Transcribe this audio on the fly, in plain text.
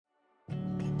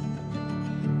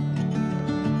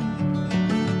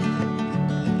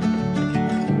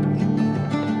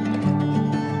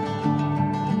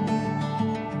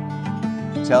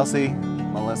Chelsea,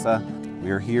 Melissa, we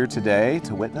are here today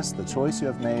to witness the choice you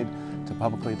have made to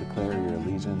publicly declare your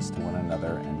allegiance to one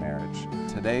another in marriage.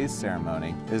 Today's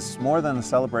ceremony is more than a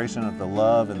celebration of the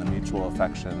love and the mutual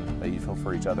affection that you feel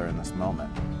for each other in this moment.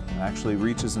 It actually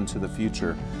reaches into the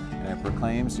future, and it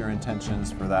proclaims your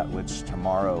intentions for that which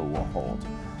tomorrow will hold.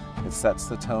 It sets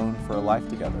the tone for a life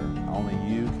together only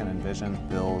you can envision,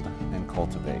 build, and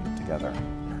cultivate together.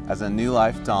 As a new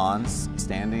life dawns,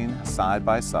 standing side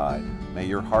by side, may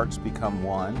your hearts become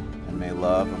one and may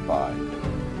love abide.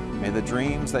 May the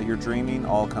dreams that you're dreaming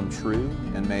all come true,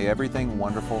 and may everything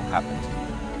wonderful happen to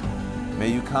you.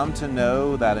 May you come to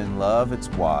know that in love it's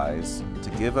wise to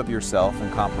give of yourself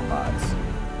and compromise,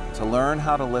 to learn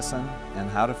how to listen and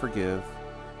how to forgive,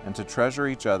 and to treasure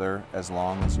each other as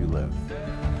long as you live.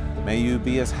 May you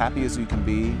be as happy as you can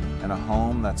be in a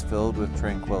home that's filled with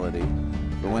tranquility,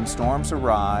 but when storms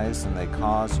arise and they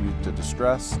cause you to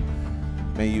distress,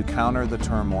 may you counter the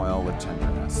turmoil with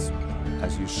tenderness.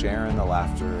 As you share in the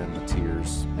laughter and the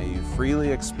tears, may you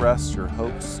freely express your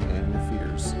hopes and your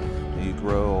fears. May you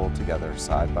grow old together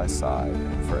side by side,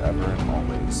 and forever and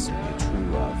always may true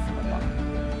love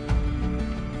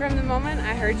abide. From the moment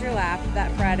I heard your laugh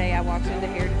that Friday I walked into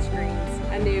Heritage Greens,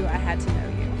 I knew I had to know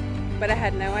you. But I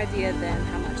had no idea then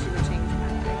how much you would change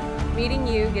my life. Meeting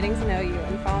you, getting to know you,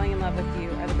 and falling in love with you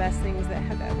are the best things that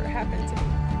have ever happened to me.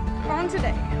 On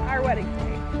today, our wedding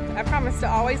day, I promise to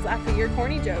always laugh at your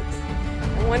corny jokes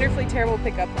and wonderfully terrible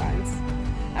pickup lines.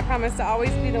 I promise to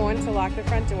always be the one to lock the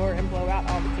front door and blow out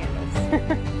all the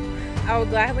candles. I will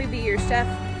gladly be your chef,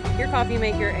 your coffee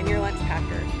maker, and your lunch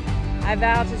packer. I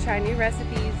vow to try new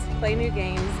recipes, play new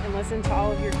games, and listen to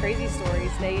all of your crazy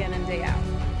stories day in and day out.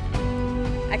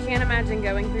 I can't imagine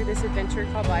going through this adventure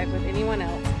called life with anyone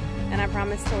else, and I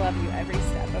promise to love you every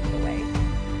step of the way.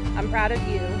 I'm proud of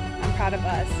you, I'm proud of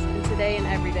us, and today and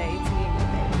every day, to me and your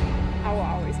baby, I will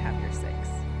always have your six.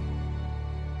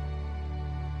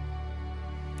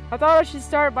 I thought I should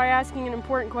start by asking an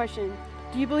important question.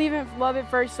 Do you believe in love at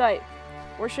first sight?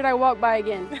 Or should I walk by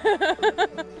again?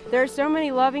 There are so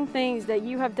many loving things that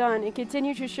you have done and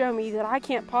continue to show me that I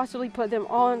can't possibly put them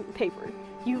all on paper.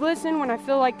 You listen when I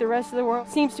feel like the rest of the world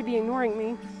seems to be ignoring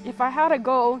me. If I had a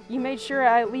goal, you made sure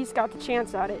I at least got the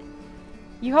chance at it.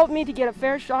 You helped me to get a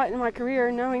fair shot in my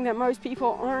career, knowing that most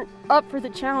people aren't up for the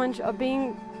challenge of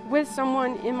being with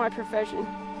someone in my profession.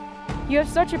 You have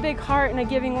such a big heart and a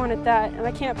giving one at that, and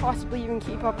I can't possibly even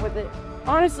keep up with it.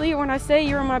 Honestly, when I say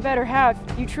you're my better half,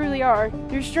 you truly are.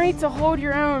 Your strength to hold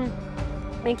your own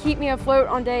and keep me afloat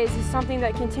on days is something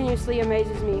that continuously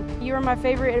amazes me. You are my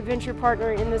favorite adventure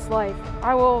partner in this life.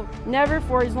 I will never,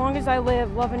 for as long as I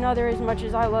live, love another as much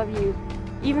as I love you,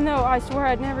 even though I swore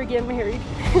I'd never get married.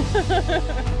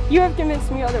 You have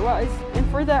convinced me otherwise, and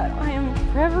for that, I am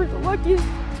forever the luckiest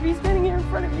to be standing here in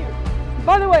front of you.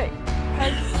 By the way,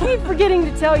 I keep forgetting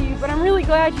to tell you, but I'm really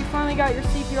glad you finally got your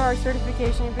CPR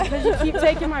certification because you keep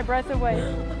taking my breath away.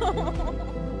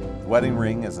 The wedding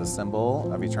ring is a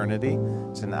symbol of eternity.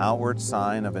 It's an outward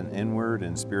sign of an inward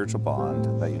and spiritual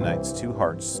bond that unites two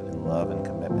hearts in love and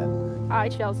commitment. I,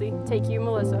 Chelsea, take you,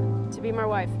 Melissa, to be my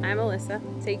wife. I, Melissa,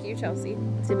 take you, Chelsea,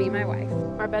 to be my wife.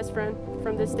 My best friend,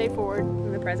 from this day forward.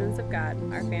 In the presence of God,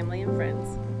 our family and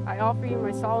friends. I offer you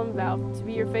my solemn vow to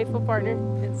be your faithful partner.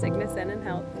 In sickness and in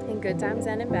health. In good times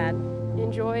and in bad.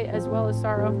 In joy as well as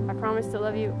sorrow. I promise to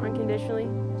love you unconditionally.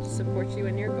 To support you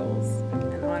in your goals.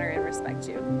 And honor and respect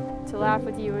you. To laugh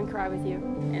with you and cry with you.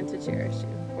 And to cherish you.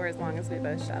 For as long as we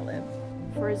both shall live.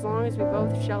 For as long as we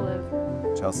both shall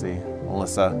live. Chelsea,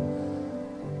 Melissa,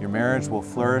 your marriage will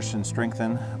flourish and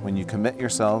strengthen when you commit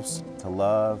yourselves to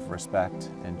love, respect,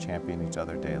 and champion each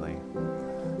other daily.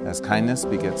 As kindness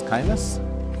begets kindness,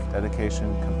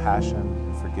 dedication, compassion,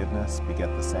 and forgiveness beget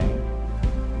the same.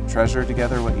 Treasure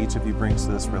together what each of you brings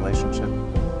to this relationship,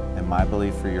 and my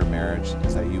belief for your marriage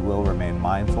is that you will remain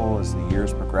mindful as the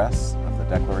years progress of the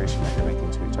declaration that you're making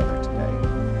to each other today.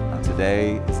 Now,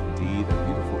 today is indeed a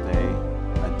beautiful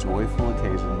day, a joyful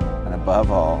occasion, and above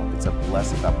all, it's a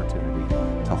blessed opportunity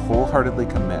to wholeheartedly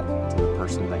commit to the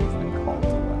person that you've been called to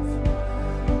love.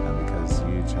 And because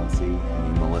you, Chelsea,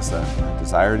 and you, Melissa, have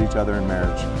desired each other in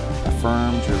marriage,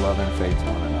 affirmed your love and faith to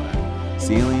one another,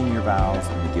 sealing your vows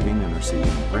and the giving and receiving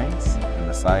of rings in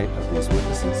the sight of these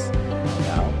witnesses,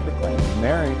 now proclaiming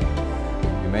married.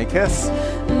 You may kiss.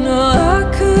 No, I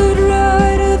could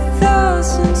write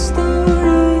 1,000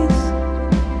 stories.